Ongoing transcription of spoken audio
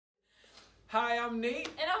Hi, I'm Nate.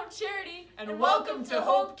 And I'm Charity. And welcome to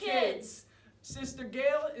Hope Kids. Sister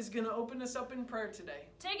Gail is going to open us up in prayer today.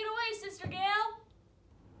 Take it away, Sister Gail.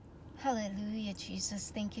 Hallelujah,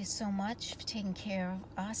 Jesus. Thank you so much for taking care of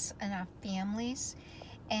us and our families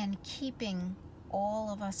and keeping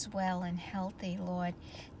all of us well and healthy, Lord.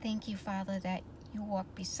 Thank you, Father, that you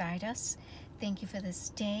walk beside us. Thank you for this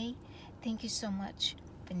day. Thank you so much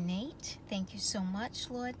for Nate. Thank you so much,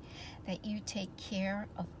 Lord, that you take care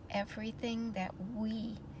of everything that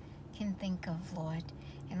we can think of, Lord.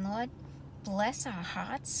 And Lord, bless our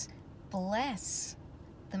hearts. Bless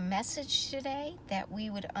the message today that we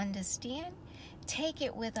would understand. Take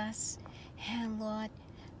it with us. And Lord,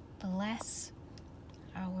 bless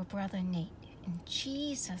our brother Nate. In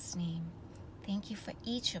Jesus' name, thank you for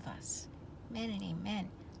each of us. Amen and amen.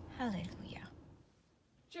 Hallelujah.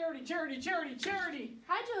 Charity!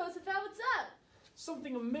 Hi, Jehoshaphat. What's up?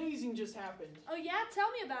 Something amazing just happened. Oh, yeah? Tell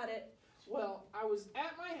me about it. Well, I was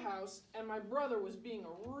at my house and my brother was being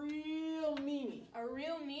a real meanie. A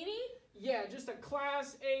real meanie? Yeah, just a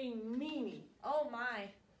class A meanie. Oh, my.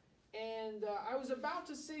 And I was about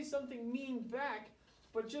to say something mean back,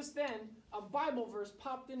 but just then, a Bible verse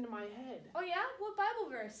popped into my head. Oh, yeah? What Bible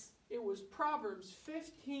verse? It was Proverbs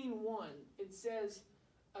 15:1. It says,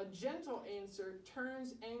 "A gentle answer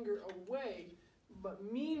turns anger away, but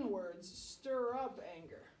mean words stir up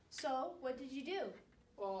anger." So, what did you do?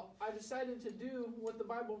 Well, I decided to do what the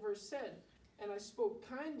Bible verse said, and I spoke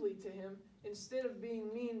kindly to him instead of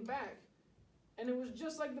being mean back. And it was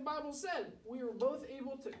just like the Bible said. We were both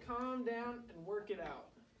able to calm down and work it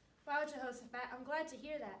out. Wow, Jehoshaphat, I'm glad to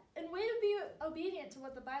hear that. And way to be obedient to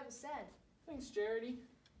what the Bible said. Thanks, Charity.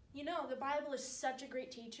 You know, the Bible is such a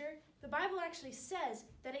great teacher. The Bible actually says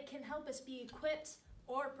that it can help us be equipped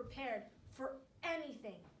or prepared for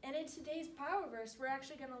anything. And in today's power verse, we're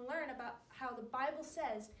actually going to learn about how the Bible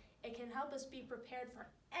says it can help us be prepared for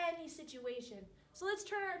any situation. So let's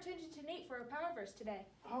turn our attention to Nate for our power verse today.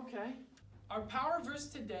 Okay. Our power verse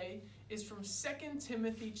today is from 2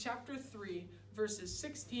 Timothy chapter 3, verses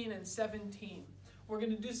 16 and 17. We're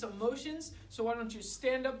going to do some motions, so why don't you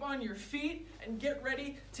stand up on your feet and get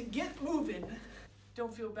ready to get moving.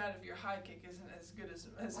 Don't feel bad if your high kick isn't as good as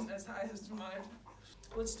high as mine.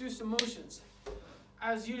 Let's do some motions.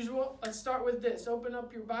 As usual, let's start with this. Open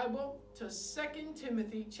up your Bible to 2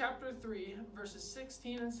 Timothy chapter 3, verses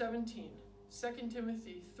 16 and 17. 2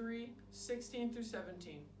 Timothy 3, 16 through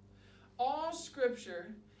 17. All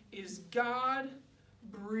scripture is God-breathed.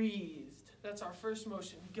 That's our first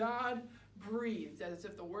motion. God-breathed, as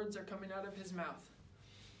if the words are coming out of his mouth.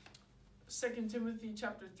 2 Timothy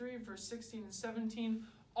chapter 3, verse 16 and 17.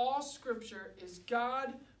 All scripture is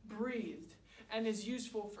God-breathed and is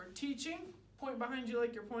useful for teaching. Point behind you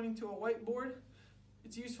like you're pointing to a whiteboard.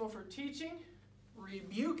 It's useful for teaching,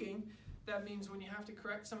 rebuking. That means when you have to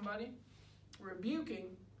correct somebody.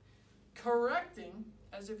 Rebuking, correcting,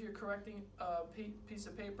 as if you're correcting a piece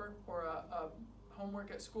of paper or a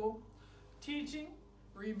homework at school. Teaching,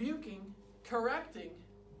 rebuking, correcting,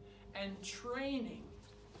 and training.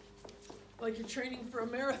 Like you're training for a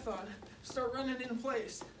marathon. Start running in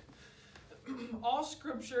place. All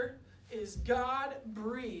scripture is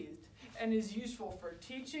God-breathed and is useful for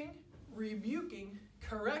teaching, rebuking,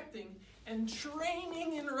 correcting, and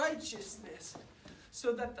training in righteousness,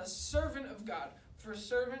 so that the servant of God, for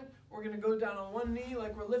servant, we're going to go down on one knee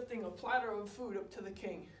like we're lifting a platter of food up to the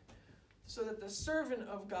king, so that the servant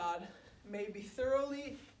of God may be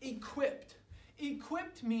thoroughly equipped.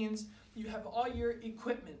 Equipped means you have all your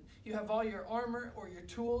equipment. You have all your armor or your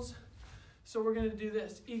tools. So we're going to do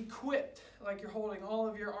this. Equipped, like you're holding all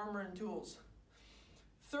of your armor and tools.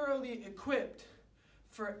 Thoroughly equipped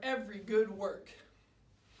for every good work.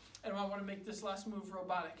 And I want to make this last move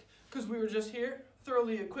robotic, because we were just here,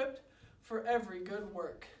 thoroughly equipped for every good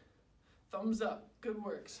work. Thumbs up. Good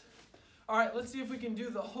works. All right, let's see if we can do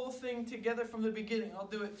the whole thing together from the beginning. I'll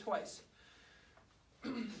do it twice.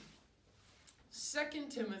 2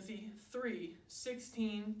 Timothy 3,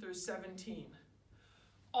 16 through 17.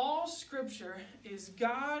 All scripture is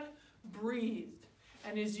God-breathed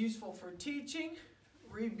and is useful for teaching,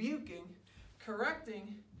 rebuking,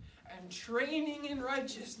 correcting, and training in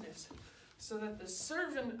righteousness, so that the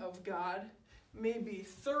servant of God may be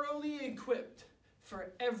thoroughly equipped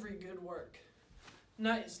for every good work.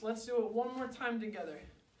 Nice. Let's do it one more time together.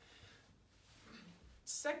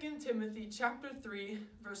 2 Timothy chapter 3,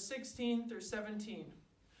 verse 16 through 17.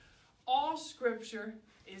 All scripture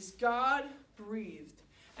is God-breathed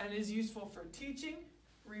and is useful for teaching,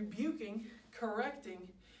 rebuking, correcting,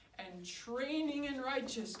 and training in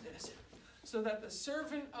righteousness, so that the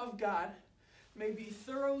servant of God may be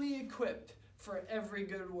thoroughly equipped for every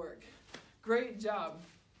good work. Great job.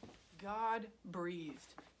 God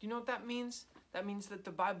breathed. Do you know what that means? That means that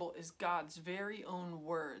the Bible is God's very own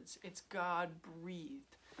words. It's God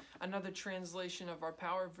breathed. Another translation of our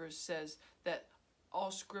power verse says that all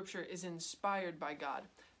scripture is inspired by God.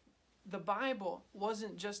 The Bible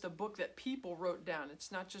wasn't just a book that people wrote down.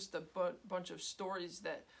 It's not just a bunch of stories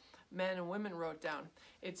that men and women wrote down.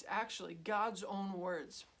 It's actually God's own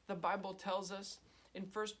words. The Bible tells us in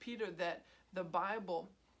 1 Peter that the Bible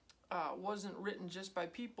wasn't written just by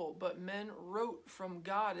people, but men wrote from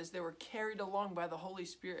God as they were carried along by the Holy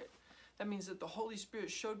Spirit. That means that the Holy Spirit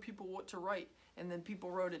showed people what to write, and then people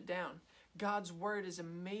wrote it down. God's word is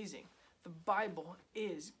amazing. The Bible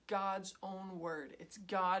is God's own word. It's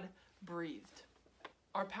God breathed.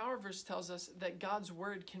 Our power verse tells us that God's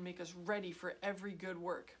word can make us ready for every good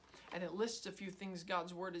work. And it lists a few things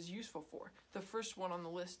God's word is useful for. The first one on the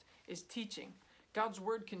list is teaching. God's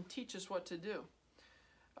word can teach us what to do.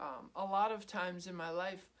 A lot of times in my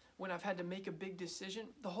life, when I've had to make a big decision,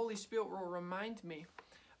 the Holy Spirit will remind me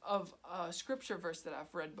of a scripture verse that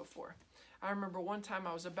I've read before. I remember one time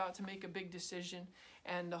I was about to make a big decision,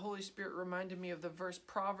 and the Holy Spirit reminded me of the verse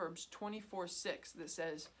Proverbs 24:6 that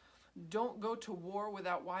says, "Don't go to war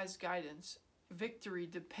without wise guidance. Victory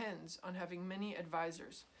depends on having many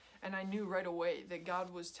advisors." And I knew right away that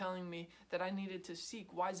God was telling me that I needed to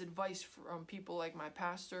seek wise advice from people like my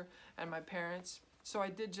pastor and my parents. So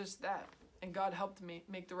I did just that, and God helped me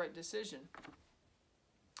make the right decision.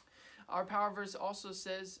 Our power verse also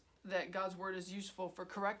says that God's word is useful for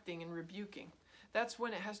correcting and rebuking. That's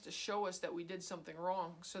when it has to show us that we did something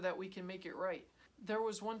wrong so that we can make it right. There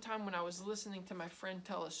was one time when I was listening to my friend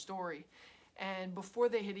tell a story, and before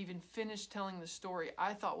they had even finished telling the story,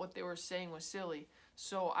 I thought what they were saying was silly,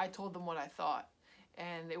 so I told them what I thought,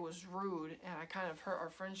 and it was rude, and I kind of hurt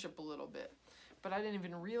our friendship a little bit. But I didn't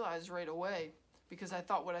even realize right away, because I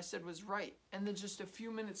thought what I said was right. And then just a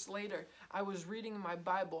few minutes later, I was reading my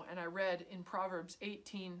Bible, and I read in Proverbs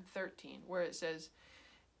 18:13, where it says,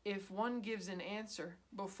 "If one gives an answer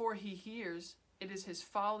before he hears, it is his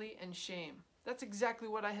folly and shame." That's exactly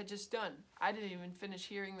what I had just done. I didn't even finish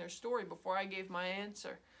hearing their story before I gave my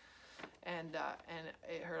answer. And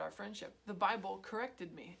it hurt our friendship. The Bible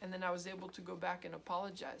corrected me, and then I was able to go back and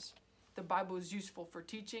apologize. The Bible is useful for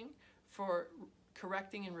teaching, for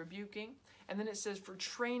correcting and rebuking, and then it says for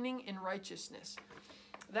training in righteousness.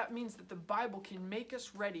 That means that the Bible can make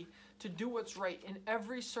us ready to do what's right in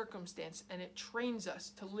every circumstance, and it trains us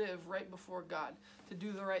to live right before God, to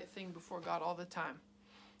do the right thing before God all the time.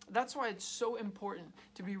 That's why it's so important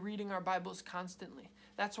to be reading our Bibles constantly.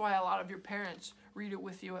 That's why a lot of your parents read it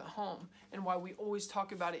with you at home, and why we always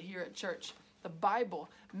talk about it here at church. The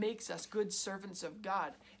Bible makes us good servants of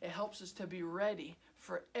God. It helps us to be ready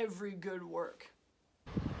for every good work.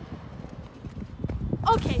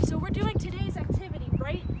 Okay, so we're doing today's activity,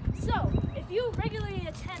 right? So, if you regularly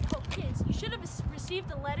attend Hope Kids, you should have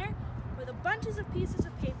received a letter with a bunches of pieces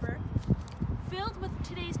of paper filled with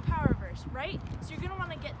today's power verse, right? So you're going to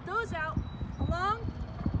want to get those out along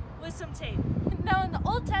with some tape. Now in the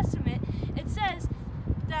Old Testament, it says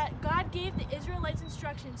that God gave the Israelites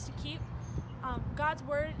instructions to keep God's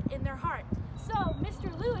word in their heart. So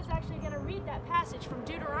Mr. Lou is actually going to read that passage from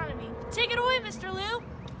Deuteronomy. Take it away, Mr. Lou.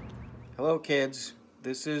 Hello, kids.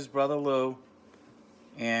 This is Brother Lou,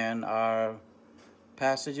 and our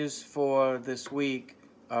passages for this week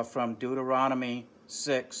are from Deuteronomy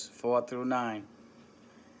 6:4-9.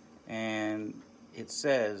 And it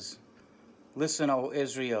says, "Listen, O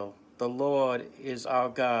Israel, the Lord is our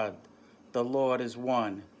God. The Lord is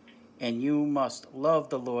one. And you must love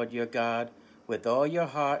the Lord your God with all your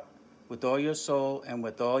heart, with all your soul, and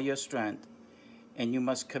with all your strength. And you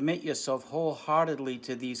must commit yourself wholeheartedly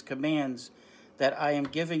to these commands that I am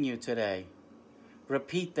giving you today.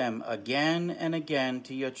 Repeat them again and again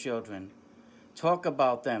to your children. Talk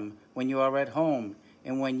about them when you are at home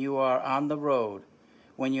and when you are on the road,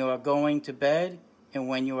 when you are going to bed and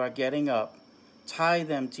when you are getting up. Tie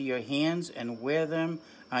them to your hands and wear them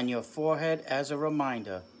on your forehead as a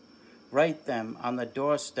reminder. Write them on the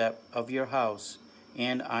doorstep of your house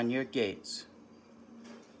and on your gates."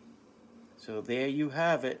 So there you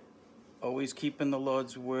have it. Always keeping the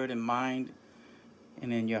Lord's word in mind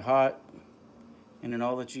and in your heart and in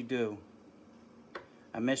all that you do.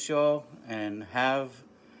 I miss y'all, and have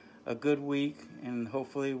a good week, and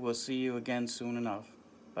hopefully we'll see you again soon enough.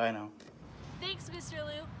 Bye now. Thanks, Mr.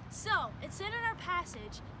 Lou. So, it said in our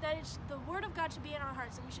passage that the Word of God should be in our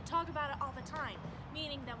hearts, and we should talk about it all the time.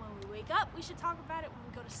 Meaning that when we wake up, we should talk about it when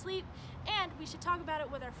we go to sleep, and we should talk about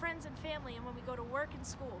it with our friends and family and when we go to work and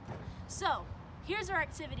school. So, here's our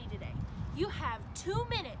activity today. you have 2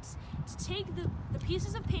 minutes to take the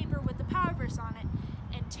pieces of paper with the power verse on it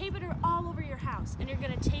and tape it all over your house. And you're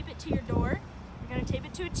going to tape it to your door, you're going to tape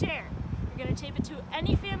it to a chair, you're going to tape it to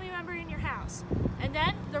any family member in your house, and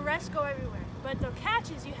then the rest go everywhere. But the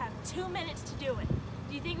catch is you have 2 minutes to do it.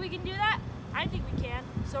 Do you think we can do that? I think we can.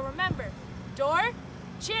 So remember, door,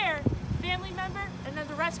 chair, family member, and then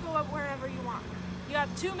the rest go up wherever you want. You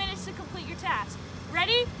have 2 minutes to complete your task.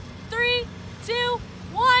 Ready? 3, 2,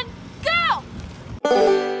 1, go!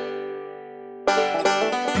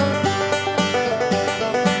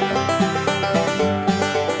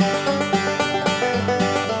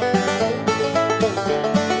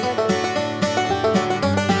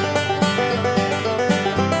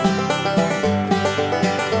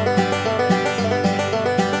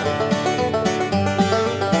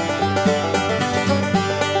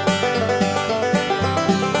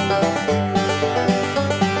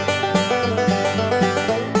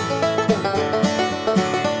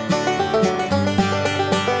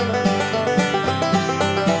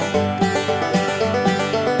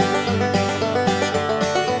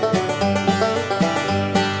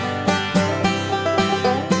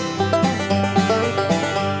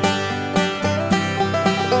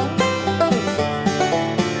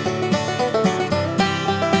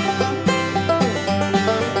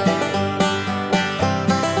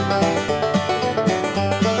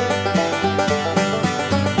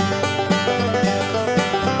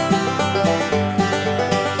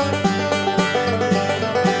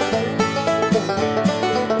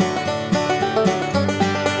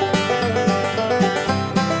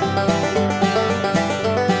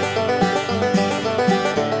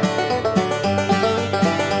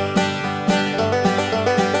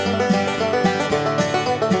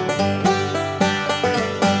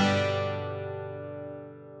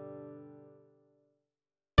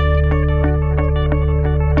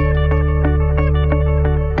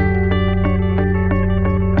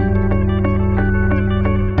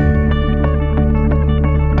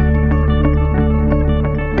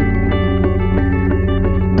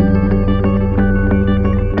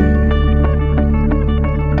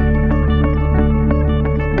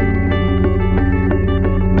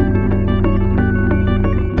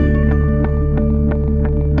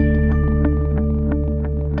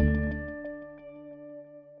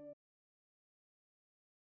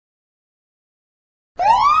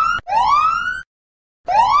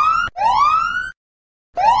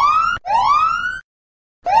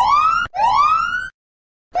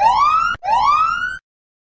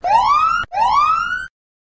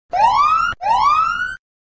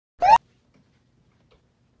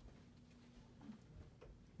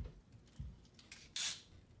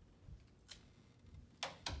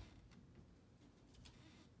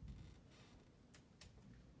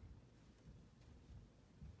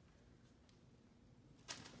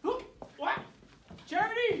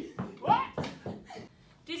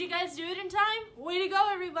 guys do it in time. Way to go,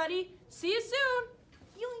 everybody. See you soon.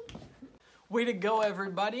 Yoink. Way to go,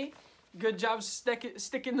 everybody. Good job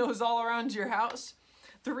sticking those all around your house.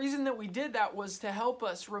 The reason that we did that was to help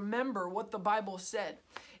us remember what the Bible said.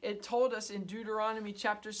 It told us in Deuteronomy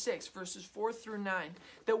chapter 6, verses 4 through 9,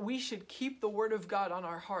 that we should keep the word of God on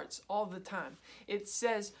our hearts all the time. It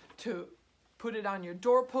says to put it on your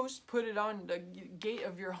doorpost, put it on the gate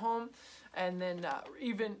of your home, and then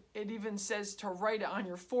it even says to write it on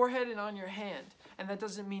your forehead and on your hand. And that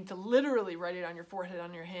doesn't mean to literally write it on your forehead,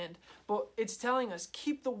 on your hand, but it's telling us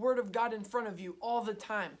keep the word of God in front of you all the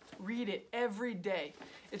time. Read it every day.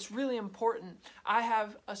 It's really important. I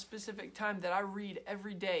have a specific time that I read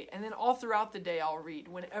every day, and then all throughout the day I'll read.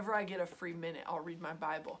 Whenever I get a free minute, I'll read my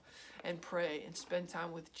Bible and pray and spend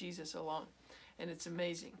time with Jesus alone. And it's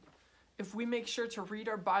amazing. If we make sure to read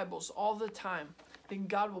our Bibles all the time, then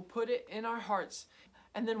God will put it in our hearts.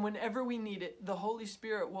 And then whenever we need it, the Holy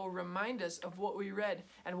Spirit will remind us of what we read,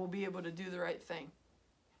 and we'll be able to do the right thing.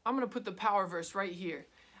 I'm going to put the power verse right here,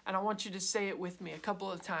 and I want you to say it with me a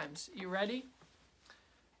couple of times. You ready?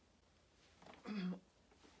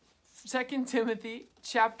 2 Timothy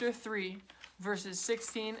chapter 3, verses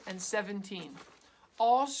 16 and 17.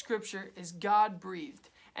 All Scripture is God-breathed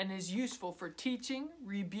and is useful for teaching,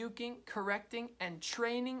 rebuking, correcting, and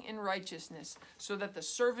training in righteousness, so that the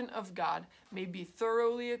servant of God may be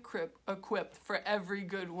thoroughly equipped for every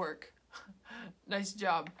good work. Nice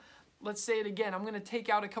job. Let's say it again. I'm going to take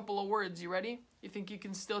out a couple of words. You ready? You think you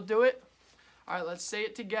can still do it? All right, let's say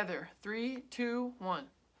it together. 3, 2, 1.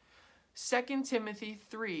 2 Timothy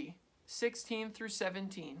 3, 16 through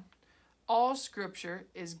 17. All Scripture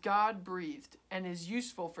is God-breathed and is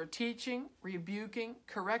useful for teaching, rebuking,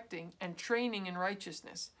 correcting, and training in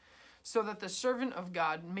righteousness, so that the servant of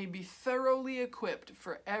God may be thoroughly equipped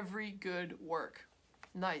for every good work.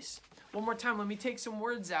 Nice. One more time, let me take some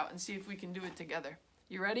words out and see if we can do it together.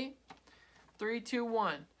 You ready? 3, 2,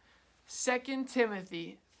 1. 2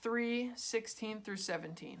 Timothy 3:16 through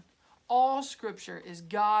 17. All scripture is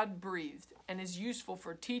God-breathed and is useful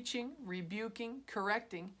for teaching, rebuking,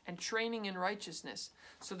 correcting, and training in righteousness,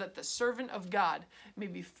 so that the servant of God may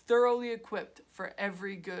be thoroughly equipped for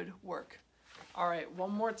every good work. All right,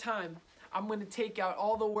 one more time. I'm going to take out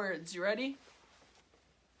all the words. You ready?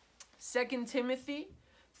 2 Timothy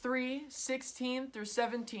 3:16 through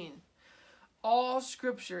 17. All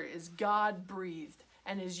scripture is God-breathed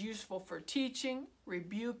and is useful for teaching,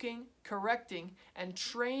 rebuking, correcting, and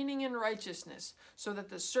training in righteousness, so that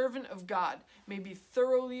the servant of God may be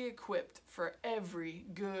thoroughly equipped for every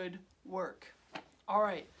good work. All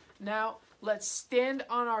right, now let's stand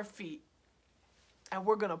on our feet, and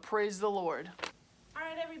we're going to praise the Lord. All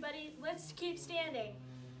right, everybody, let's keep standing.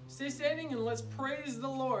 Stay standing and let's praise the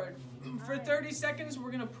Lord. For 30 seconds,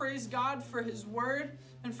 we're going to praise God for his word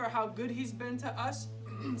and for how good he's been to us.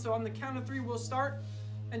 So on the count of 3, we'll start.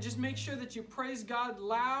 And just make sure that you praise God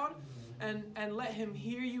loud and let him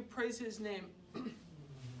hear you praise his name.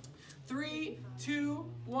 3, 2,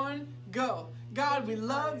 1, go. God, we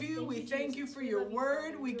love you. We thank you for your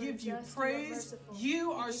word. We give you praise.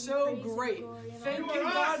 You are so great. Thank you,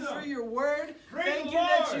 God, for your word. Thank you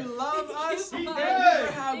that you love us. Thank you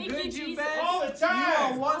for how good you've been. You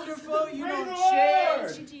are wonderful. You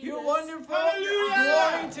don't change. You're wonderful.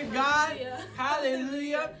 Glory to God.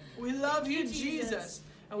 Hallelujah. We love you, Jesus.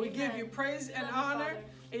 And we give you praise and honor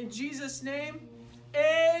in Jesus' name.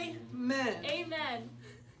 Amen. Amen.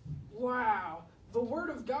 Wow. The word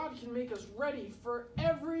of God can make us ready for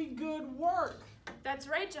every good work. That's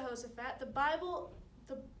right, Jehoshaphat. The Bible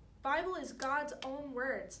is God's own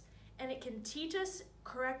words, and it can teach us,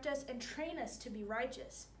 correct us, and train us to be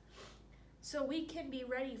righteous. So we can be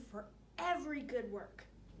ready for every good work.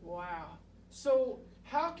 Wow. So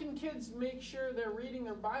how can kids make sure they're reading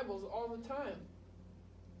their Bibles all the time?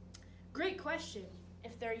 Great question.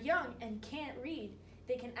 If they're young and can't read,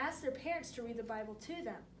 they can ask their parents to read the Bible to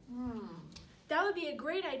them. That would be a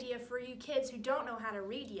great idea for you kids who don't know how to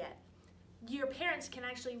read yet. Your parents can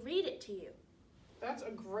actually read it to you. That's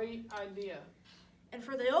a great idea. And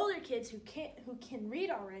for the older kids who can read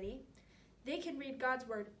already, they can read God's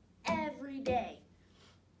word every day.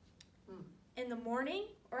 In the morning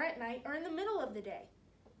or at night or in the middle of the day.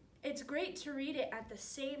 It's great to read it at the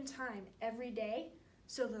same time every day,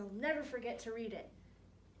 so they'll never forget to read it.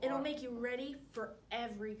 It'll make you ready for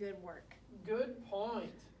every good work. Good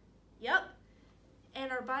point. Yep.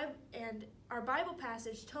 And our Bible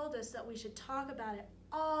passage told us that we should talk about it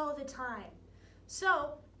all the time.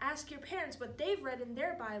 So ask your parents what they've read in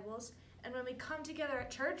their Bibles, and when we come together at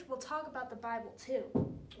church, we'll talk about the Bible too.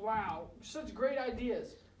 Wow, such great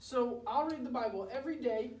ideas. So I'll read the Bible every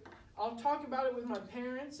day. I'll talk about it with my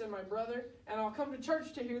parents and my brother, and I'll come to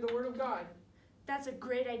church to hear the word of God. That's a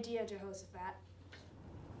great idea, Jehoshaphat.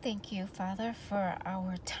 Thank you, Father, for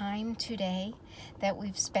our time today that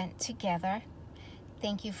we've spent together.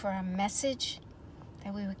 Thank you for our message,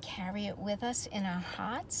 that we would carry it with us in our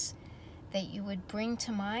hearts, that you would bring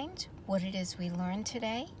to mind what it is we learned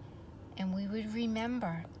today, and we would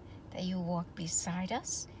remember that you walk beside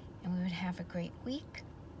us, and we would have a great week,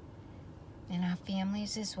 and our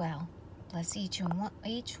families as well. Bless each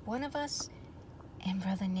one of us, and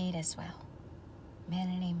Brother Nate as well. Amen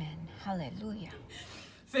and amen. Hallelujah.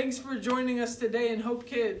 Thanks for joining us today in Hope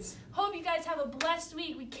Kids. Hope you guys have a blessed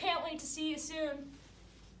week. We can't wait to see you soon.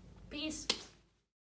 Peace.